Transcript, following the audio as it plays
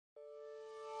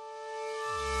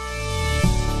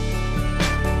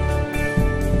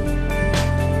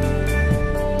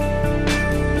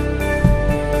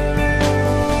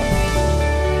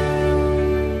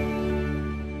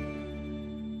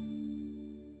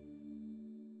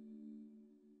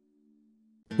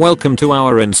Welcome to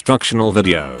our instructional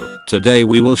video. Today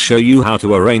we will show you how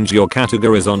to arrange your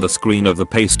categories on the screen of the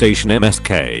PlayStation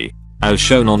MSK. As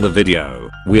shown on the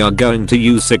video, we are going to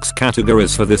use 6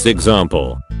 categories for this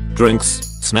example: drinks,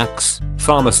 snacks,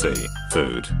 pharmacy,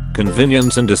 food,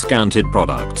 convenience and discounted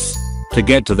products. To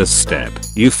get to this step,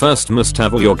 you first must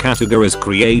have all your categories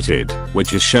created,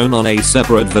 which is shown on a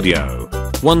separate video.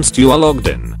 Once you are logged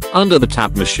in, under the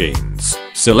tab Machines,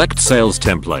 select Sales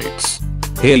Templates.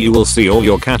 Here you will see all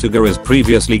your categories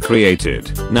previously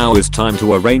created. Now is time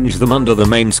to arrange them under the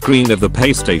main screen of the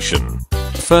PlayStation.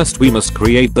 First we must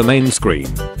create the main screen,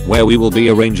 where we will be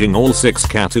arranging all 6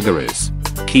 categories.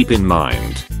 Keep in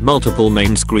mind, multiple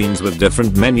main screens with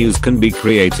different menus can be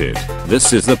created.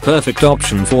 This is the perfect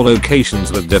option for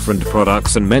locations with different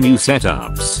products and menu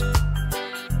setups.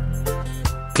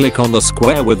 Click on the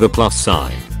square with the plus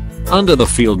sign. Under the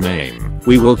field name,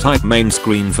 we will type main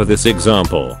screen for this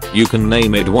example. You can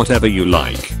name it whatever you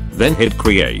like, then hit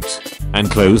create and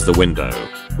close the window.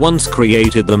 Once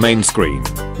created, the main screen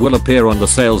will appear on the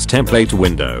sales template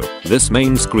window. This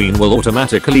main screen will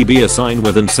automatically be assigned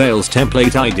with an sales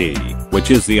template ID, which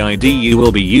is the ID you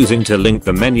will be using to link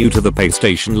the menu to the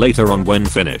PlayStation later on when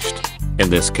finished.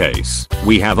 In this case,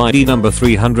 we have ID number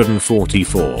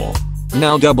 344.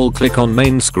 Now double click on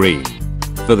main screen.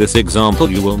 For this example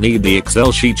you will need the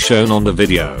Excel sheet shown on the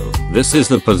video. This is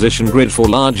the position grid for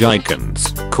large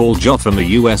icons. Call Jofemar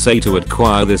USA to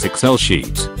acquire this Excel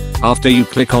sheet. After you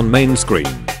click on main screen,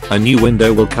 a new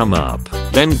window will come up.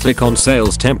 Then click on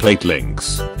sales template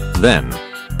links. Then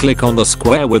click on the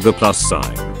square with the plus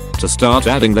sign to start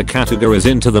adding the categories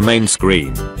into the main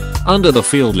screen. Under the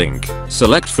field link,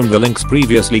 select from the links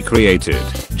previously created.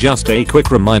 Just a quick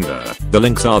reminder, the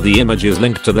links are the images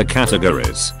linked to the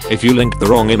categories. If you link the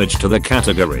wrong image to the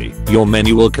category, your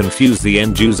menu will confuse the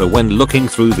end user when looking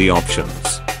through the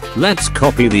options. Let's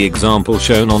copy the example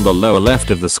shown on the lower left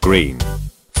of the screen.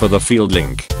 For the field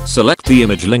link, select the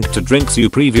image link to drinks you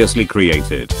previously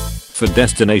created. For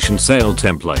destination sale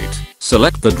template,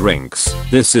 select the drinks.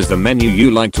 This is the menu you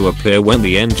like to appear when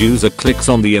the end user clicks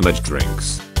on the image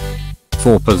drinks.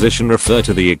 For position, refer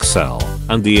to the Excel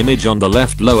and the image on the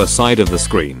left lower side of the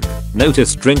screen.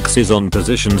 Notice drinks is on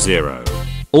position 0.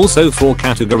 Also for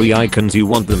category icons, you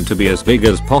want them to be as big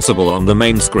as possible on the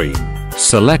main screen.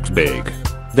 Select big.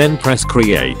 Then press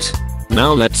create.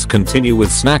 Now let's continue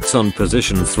with snacks on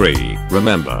position 3.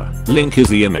 Remember, link is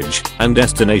the image and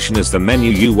destination is the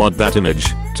menu you want that image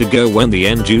to go when the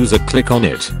end user click on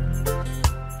it.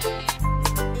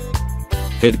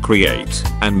 Hit create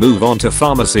and move on to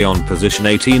pharmacy on position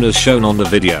 18 as shown on the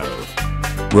video.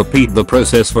 Repeat the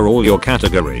process for all your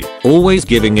category, always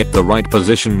giving it the right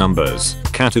position numbers.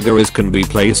 Categories can be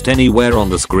placed anywhere on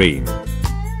the screen.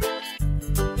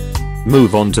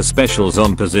 Move on to specials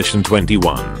on position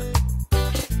 21.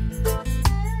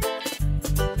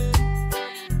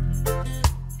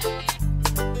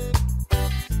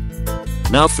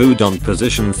 Now food on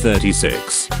position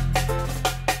 36.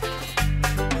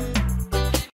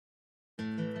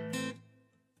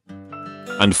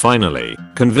 And finally,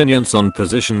 convenience on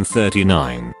position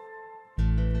 39.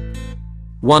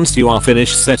 Once you are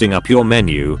finished setting up your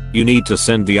menu, you need to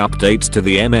send the updates to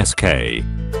the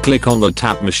MSK. Click on the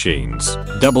tab Machines,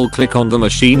 double click on the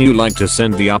machine you like to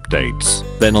send the updates,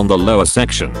 then on the lower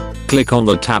section, click on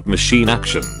the tab Machine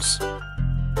Actions.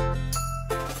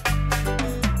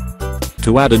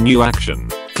 To add a new action,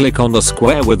 click on the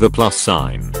square with the plus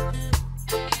sign.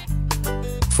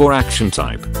 For action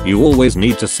type, you always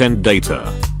need to send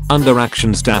data. Under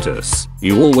action status,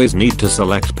 you always need to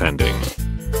select pending.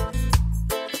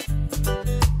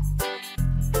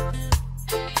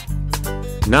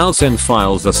 Now send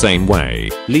files the same way,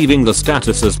 leaving the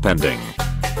status as pending.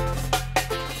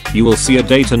 You will see a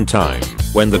date and time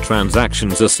when the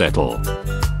transactions are settled.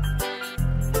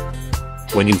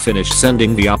 When you finish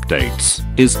sending the updates,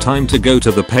 it's time to go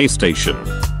to the PlayStation.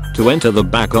 To enter the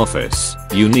back office,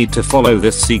 you need to follow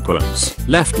this sequence: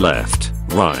 left left,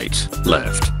 right,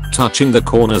 left, touching the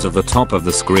corners of the top of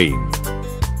the screen.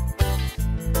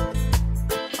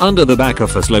 Under the back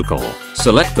office local,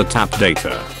 select the tab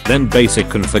data, then basic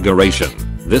configuration.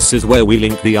 This is where we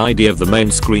link the ID of the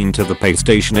main screen to the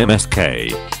PlayStation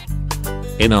MSK.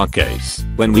 In our case,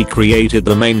 when we created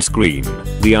the main screen,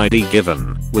 the ID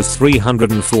given was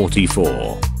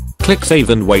 344. Click save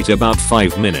and wait about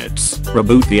 5 minutes.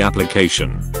 Reboot the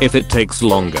application if it takes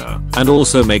longer, and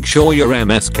also make sure your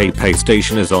MSK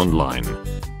PlayStation is online.